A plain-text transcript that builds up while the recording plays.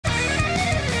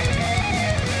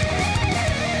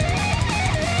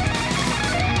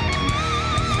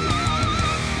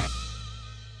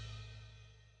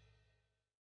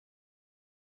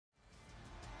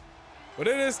But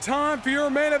it is time for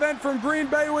your main event from Green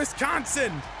Bay,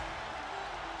 Wisconsin.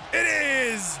 It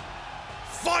is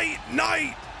Fight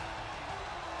Night.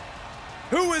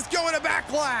 Who is going to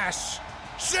Backlash?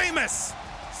 Sheamus,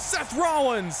 Seth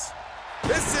Rollins.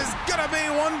 This is gonna be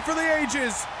one for the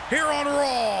ages here on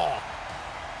Raw.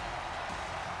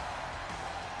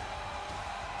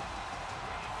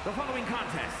 The following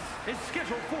contest is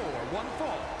scheduled for one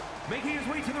fall. Making his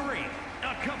way to the ring,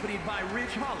 accompanied by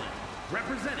Ridge Holland,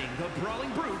 representing the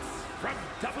Brawling Brutes from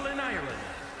Dublin, Ireland,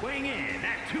 weighing in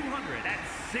at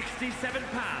 267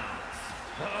 pounds,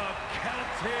 the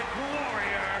Celtic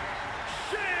Warrior,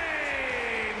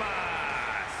 Sheamus!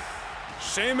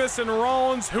 Sheamus and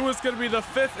Rollins, who is going to be the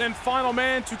fifth and final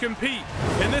man to compete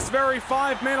in this very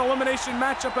five-man elimination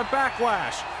matchup at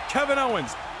Backlash. Kevin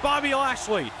Owens, Bobby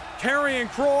Lashley, Karrion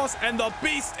Kross, and the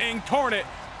Beast Incarnate,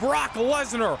 Brock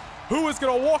Lesnar, who is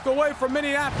going to walk away from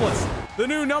Minneapolis, the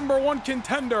new #1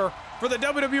 contender for the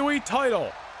WWE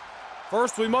title.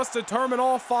 First, we must determine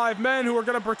all five men who are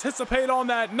going to participate on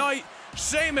that night.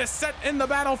 Sheamus set in the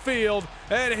battlefield,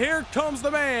 and here comes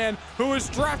the man who was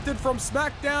drafted from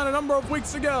SmackDown a number of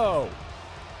weeks ago.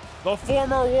 The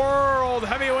former World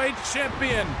Heavyweight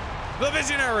Champion, the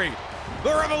Visionary,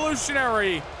 the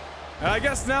Revolutionary, and I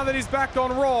guess now that he's back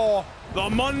on Raw, the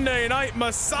Monday Night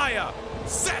Messiah,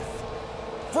 Seth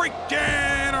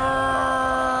freaking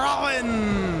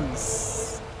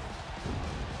Rollins.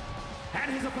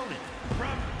 And his opponent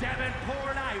from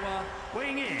Davenport, Iowa,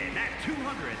 weighing in at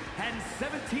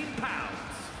 217 pounds,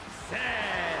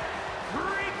 Seth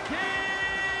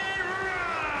freaking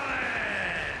Rollins.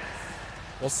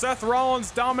 Well, Seth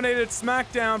Rollins dominated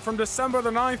SmackDown from December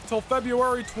the 9th till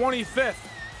February 25th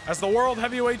as the World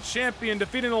Heavyweight Champion,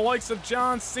 defeating the likes of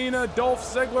John Cena, Dolph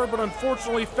Ziggler, but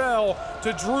unfortunately fell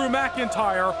to Drew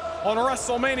McIntyre on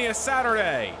WrestleMania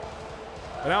Saturday.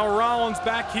 But now Rollins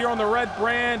back here on the red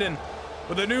brand and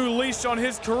with a new leash on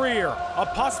his career, a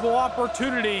possible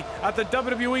opportunity at the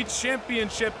WWE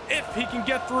Championship if he can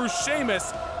get through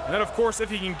Sheamus, and then of course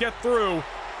if he can get through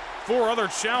 4 other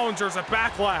challengers at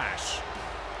Backlash.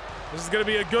 This is going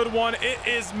to be a good one. It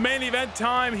is main event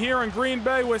time here in Green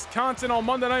Bay, Wisconsin on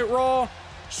Monday Night Raw.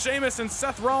 Sheamus and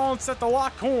Seth Rollins set the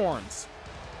lock horns.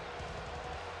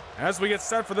 As we get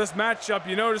set for this matchup,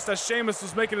 you notice that Sheamus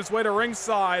was making his way to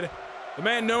ringside. The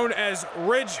man known as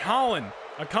Ridge Holland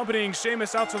accompanying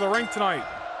Sheamus out to the ring tonight.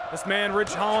 This man,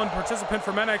 Ridge Holland, participant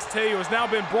from NXT, who has now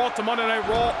been brought to Monday Night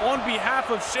Raw on behalf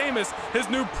of Sheamus, his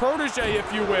new protege,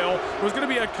 if you will, who's going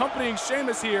to be accompanying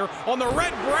Sheamus here on the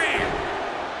red brand.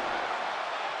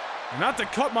 Not to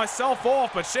cut myself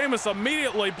off, but Sheamus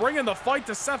immediately bringing the fight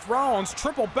to Seth Rollins.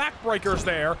 Triple backbreakers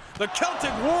there. The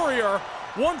Celtic Warrior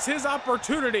wants his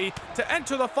opportunity to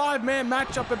enter the five-man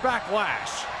matchup at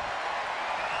Backlash.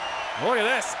 Look at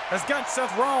this. Has got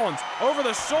Seth Rollins over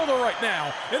the shoulder right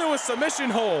now into a submission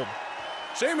hold.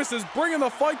 Sheamus is bringing the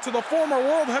fight to the former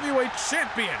World Heavyweight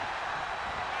Champion.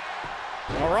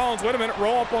 Now Rollins, wait a minute,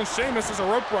 roll up on Sheamus. There's a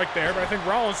rope break there, but I think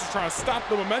Rollins is trying to stop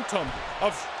the momentum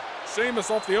of Sheamus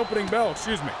off the opening bell,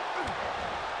 excuse me.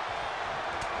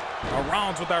 Now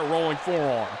Rollins with that rolling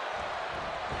forearm.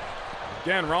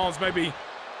 Again, Rollins may be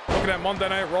looking at Monday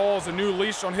Night Raw as a new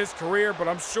leash on his career, but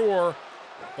I'm sure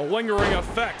the lingering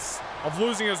effects of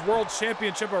losing his world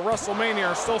championship at WrestleMania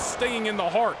are still stinging in the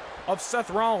heart of Seth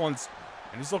Rollins,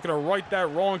 and he's looking to right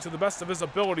that wrong to the best of his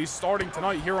abilities starting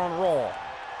tonight here on Raw.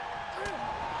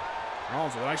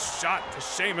 Rollins with a nice shot to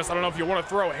Sheamus. I don't know if you want to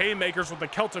throw haymakers with the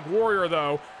Celtic Warrior,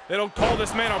 though. They don't call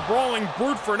this man a brawling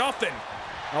brute for nothing.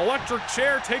 An electric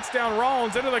chair takes down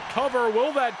Rollins into the cover.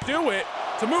 Will that do it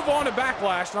to move on to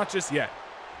Backlash? Not just yet.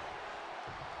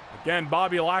 Again,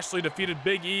 Bobby Lashley defeated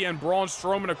Big E and Braun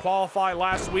Strowman to qualify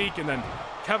last week, and then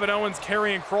Kevin Owens,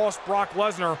 Karrion Kross, Brock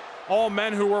Lesnar, all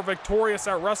men who were victorious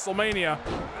at WrestleMania.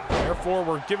 Therefore,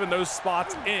 we're given those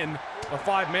spots in the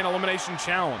five-man elimination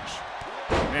challenge.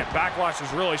 Man, Backlash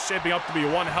is really shaping up to be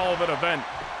one hell of an event.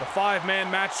 The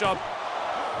five-man matchup.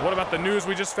 What about the news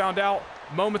we just found out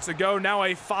moments ago? Now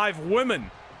a 5-women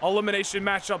elimination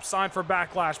matchup signed for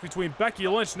Backlash between Becky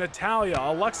Lynch, Natalya,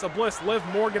 Alexa Bliss, Liv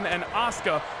Morgan, and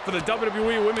Asuka for the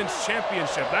WWE Women's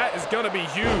Championship. That is going to be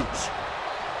huge.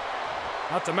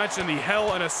 Not to mention the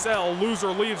Hell in a Cell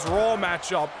loser leaves Raw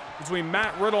matchup between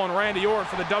Matt Riddle and Randy Orton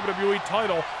for the WWE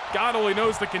title. God only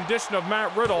knows the condition of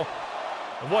Matt Riddle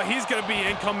and what he's going to be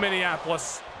in come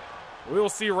Minneapolis. We will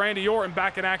see Randy Orton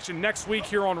back in action next week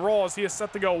here on Raw as he is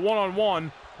set to go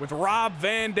one-on-one with Rob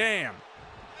Van Dam.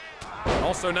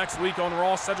 Also next week on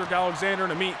Raw, Cedric Alexander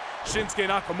to meet Shinsuke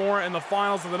Nakamura in the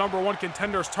finals of the #1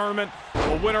 Contenders Tournament.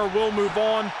 The winner will move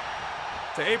on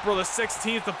to April the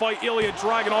 16th to fight Ilya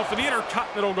Dragunov for the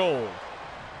Intercontinental Gold.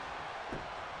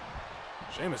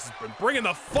 Sheamus has been bringing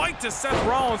the fight to Seth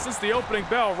Rollins since the opening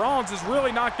bell. Rollins has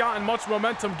really not gotten much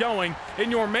momentum going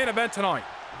in your main event tonight.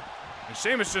 And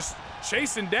Sheamus just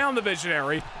chasing down the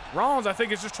Visionary. Rollins, I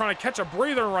think, is just trying to catch a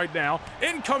breather right now.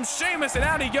 In comes Sheamus, and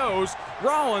out he goes.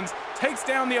 Rollins takes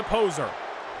down the opposer.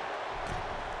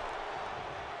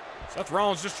 Seth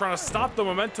Rollins just trying to stop the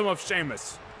momentum of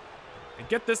Sheamus and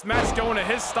get this match going at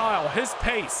his style, his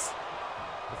pace.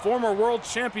 The former world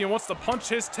champion wants to punch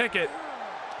his ticket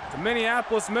to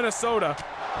Minneapolis, Minnesota,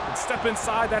 and step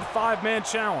inside that 5-man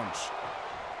challenge.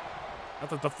 Not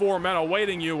that the 4 men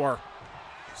awaiting you are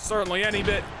certainly any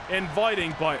bit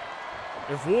inviting, but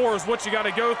if war is what you got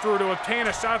to go through to obtain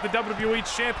a shot at the WWE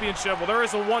Championship, well, there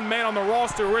isn't one man on the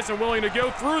roster who isn't willing to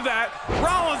go through that.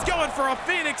 Rollins going for a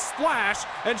Phoenix Splash,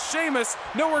 and Sheamus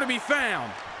nowhere to be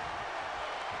found.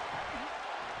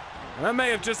 And that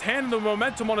may have just handed the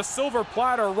momentum on a silver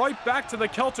platter right back to the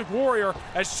Celtic Warrior,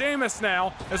 as Sheamus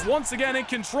now is once again in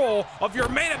control of your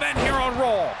main event here on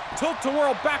Raw.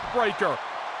 Tilt-to-whirl backbreaker.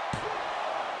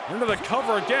 Into the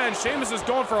cover again. Sheamus is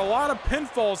going for a lot of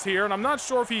pinfalls here, and I'm not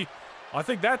sure if I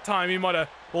think that time he might have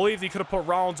believed he could have put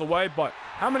Rollins away, but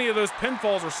how many of those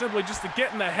pinfalls are simply just to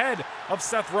get in the head of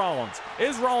Seth Rollins?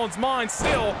 Is Rollins' mind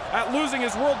still at losing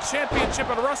his world championship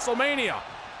at WrestleMania?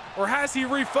 Or has he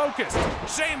refocused?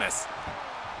 Sheamus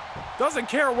doesn't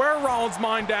care where Rollins'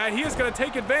 mind at. He is going to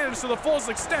take advantage to the fullest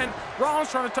extent.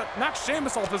 Rollins trying to knock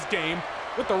Sheamus off his game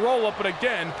with the roll-up, but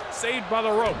again, saved by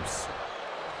the ropes.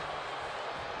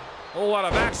 A whole lot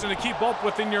of action to keep up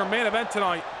with in your main event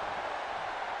tonight.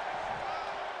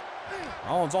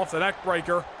 Rollins off the neck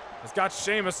breaker. Has got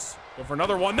Sheamus. Go for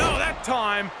another one. No, that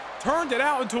time turned it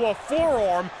out into a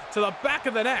forearm to the back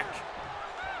of the neck.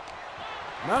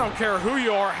 And I don't care who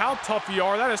you are, how tough you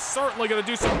are, that is certainly going to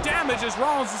do some damage as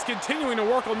Rollins is continuing to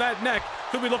work on that neck.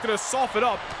 Could be looking to soften it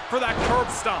up for that curb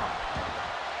stomp.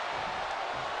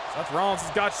 Seth Rollins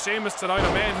has got Sheamus tonight,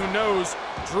 a man who knows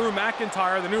Drew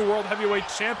McIntyre, the new World Heavyweight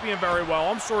Champion, very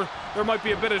well. I'm sure there might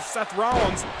be a bit of Seth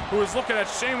Rollins who is looking at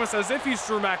Sheamus as if he's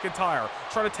Drew McIntyre,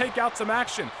 trying to take out some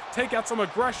action, take out some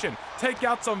aggression, take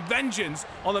out some vengeance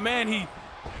on the man he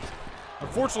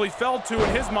unfortunately fell to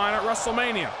in his mind at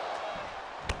WrestleMania.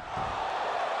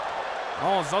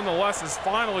 Rollins, nonetheless, has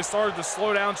finally started to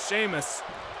slow down Sheamus.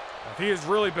 He has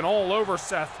really been all over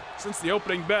Seth since the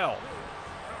opening bell.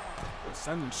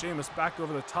 Sending Sheamus back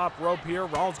over the top rope here.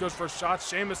 Rollins goes for a shot.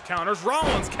 Sheamus counters.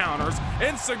 Rollins counters.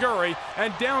 Enziguri,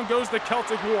 and down goes the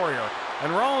Celtic Warrior.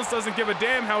 And Rollins doesn't give a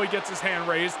damn how he gets his hand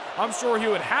raised. I'm sure he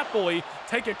would happily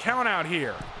take a count out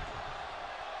here.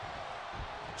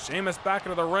 Sheamus back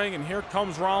into the ring, and here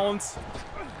comes Rollins.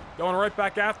 Going right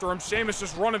back after him. Sheamus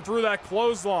just running through that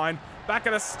clothesline. Back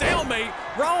at a stalemate.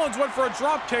 Rollins went for a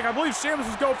drop kick. I believe Sheamus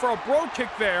was going for a bro kick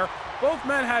there. Both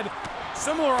men had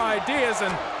similar ideas,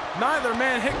 and neither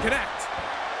man hit connect.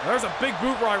 There's a big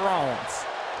boot by Rollins.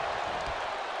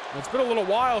 It's been a little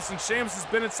while since Sheamus has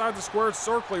been inside the squared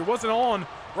circle. He wasn't on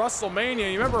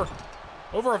WrestleMania. You remember,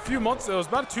 over a few months ago, it was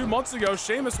about 2 months ago,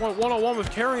 Sheamus went one-on-one with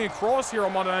Karrion Kross here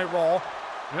on Monday Night Raw.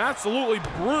 An absolutely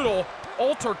brutal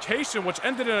altercation, which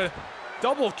ended in a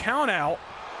double countout.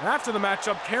 And after the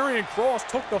matchup, Karrion Kross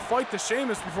took the fight to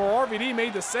Sheamus before RVD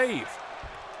made the save.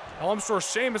 Well, I'm sure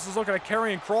Sheamus is looking at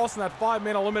Karrion Kross in that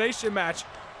 5-man elimination match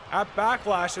at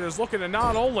Backlash, and is looking to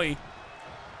not only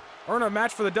earn a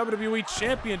match for the WWE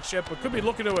Championship, but could be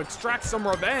looking to extract some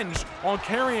revenge on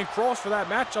Karrion Kross for that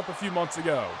matchup a few months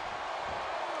ago.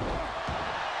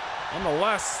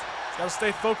 Nonetheless, he's got to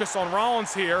stay focused on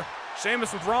Rollins here.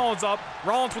 Sheamus with Rollins up.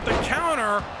 Rollins with the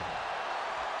counter.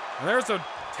 And there's a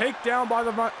takedown by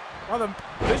the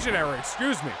Visionary,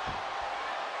 excuse me.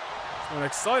 It's an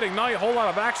exciting night, whole lot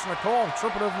of action to call. I'm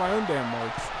tripping over my own damn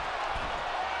words.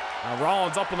 Now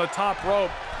Rollins up on the top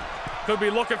rope. Could be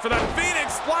looking for that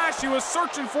Phoenix Splash he was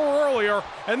searching for earlier,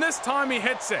 and this time he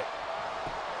hits it.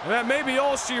 And that may be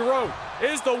all she wrote.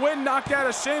 Is the wind knocked out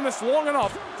of Sheamus long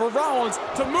enough for Rollins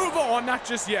to move on? Not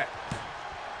just yet.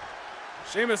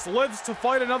 Sheamus lives to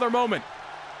fight another moment.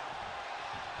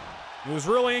 He was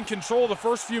really in control the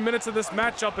first few minutes of this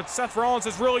matchup, but Seth Rollins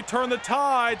has really turned the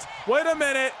tides. Wait a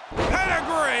minute.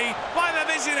 Pedigree by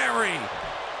the Visionary.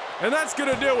 And that's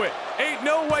going to do it. Ain't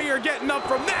no way you're getting up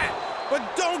from that.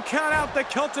 But don't count out the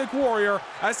Celtic Warrior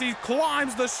as he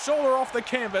climbs the shoulder off the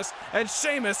canvas, and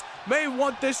Sheamus may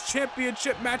want this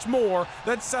championship match more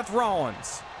than Seth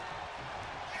Rollins.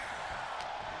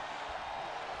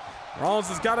 Rollins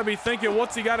has got to be thinking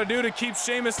what's he got to do to keep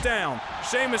Sheamus down.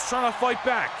 Sheamus trying to fight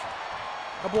back.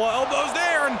 Couple of elbows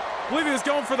there, and I believe he was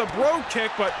going for the bro kick,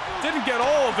 but didn't get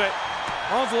all of it.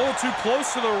 Rollins a little too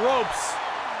close to the ropes.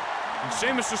 And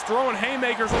Sheamus just throwing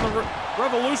haymakers on the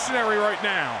Revolutionary right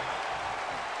now.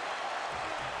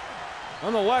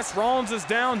 Nonetheless, Rollins is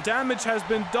down, damage has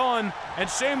been done, and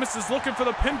Sheamus is looking for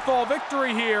the pinfall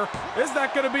victory here. Is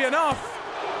that going to be enough?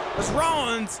 As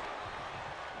Rollins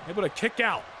able to kick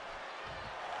out.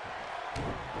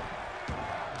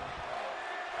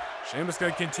 Sheamus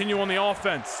going to continue on the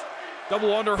offense. Double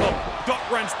underhook,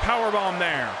 gut-wrench powerbomb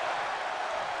there.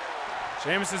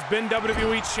 Sheamus has been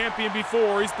WWE Champion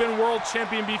before. He's been World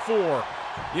Champion before.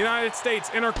 United States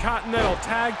Intercontinental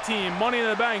Tag Team, Money in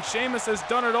the Bank. Sheamus has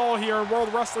done it all here in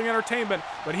World Wrestling Entertainment,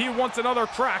 but he wants another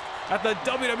crack at the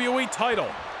WWE title.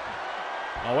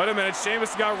 Oh, wait a minute.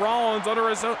 Sheamus got Rollins under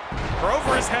his, or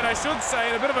over his head, I should say,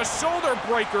 and a bit of a shoulder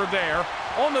breaker there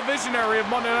on the visionary of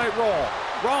Monday Night Raw.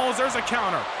 Rollins, there's a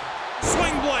counter.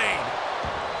 Swing blade.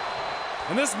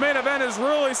 And this main event is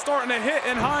really starting to hit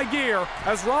in high gear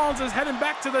as Rollins is heading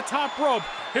back to the top rope.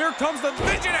 Here comes the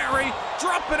visionary,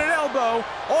 dropping an elbow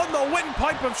on the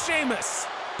windpipe of Sheamus.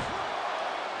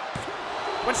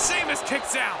 But Sheamus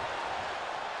kicks out.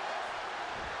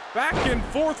 Back and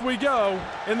forth we go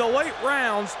in the late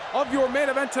rounds of your main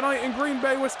event tonight in Green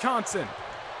Bay, Wisconsin.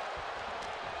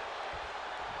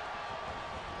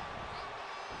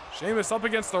 Sheamus up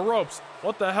against the ropes.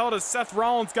 What the hell does Seth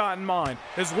Rollins got in mind?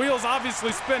 His wheel's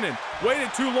obviously spinning.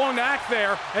 Waited too long to act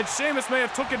there, and Sheamus may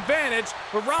have took advantage,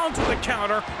 but Rollins with the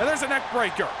counter, and there's a neck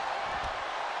breaker.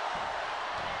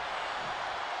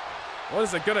 What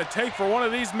is it gonna take for one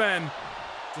of these men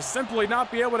to simply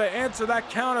not be able to answer that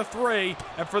count of three,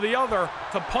 and for the other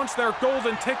to punch their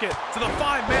golden ticket to the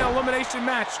 5-man elimination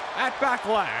match at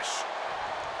Backlash?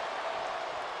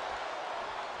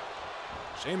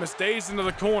 Sheamus dazed into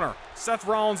the corner. Seth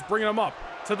Rollins bringing him up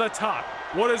to the top.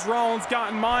 What has Rollins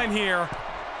got in mind here?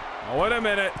 Oh, wait a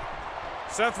minute.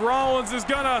 Seth Rollins is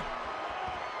gonna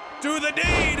do the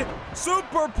deed.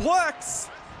 Superplex.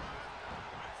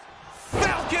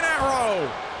 Falcon Arrow.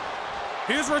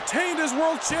 He has retained his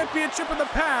world championship in the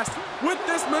past with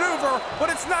this maneuver, but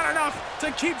it's not enough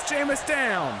to keep Sheamus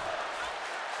down.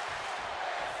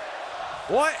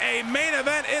 What a main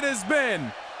event it has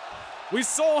been. We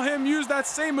saw him use that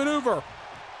same maneuver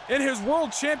in his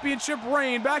World Championship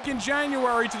reign back in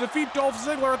January to defeat Dolph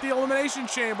Ziggler at the Elimination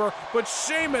Chamber, but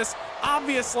Sheamus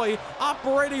obviously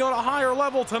operating on a higher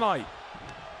level tonight.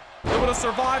 Able to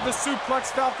survive the suplex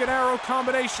Falcon Arrow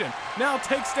combination. Now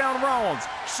takes down Rollins.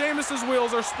 Sheamus's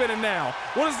wheels are spinning now.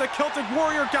 What has the Celtic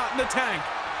Warrior got in the tank?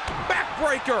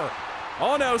 Backbreaker.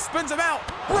 Oh no, spins him out.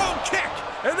 Bro kick,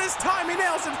 and this time he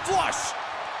nails it flush.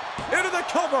 Into the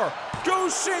cover.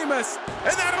 Goes Sheamus,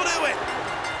 and that'll do it.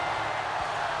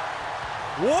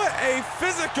 What a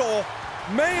physical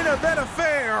main event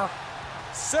affair.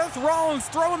 Seth Rollins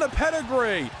throwing the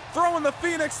pedigree, throwing the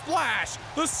Phoenix Splash,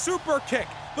 the super kick,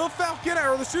 the Falcon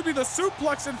Arrow, this should be the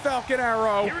suplex and Falcon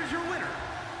Arrow. Here is your winner,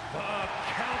 the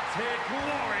Celtic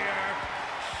Warrior,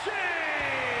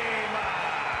 Sheamus.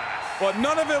 But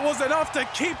none of it was enough to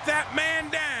keep that man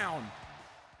down.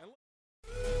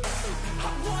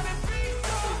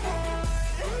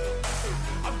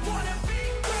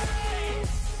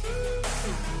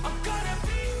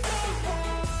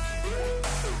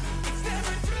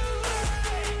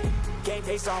 Game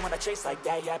face on when I chase like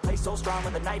that. Yeah, I play so strong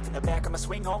with a knife in the back. I'ma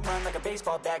swing home run like a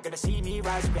baseball bat. Gonna see me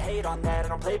rise, you can hate on that. I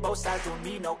don't play both sides, doing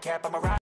me no cap. I'm a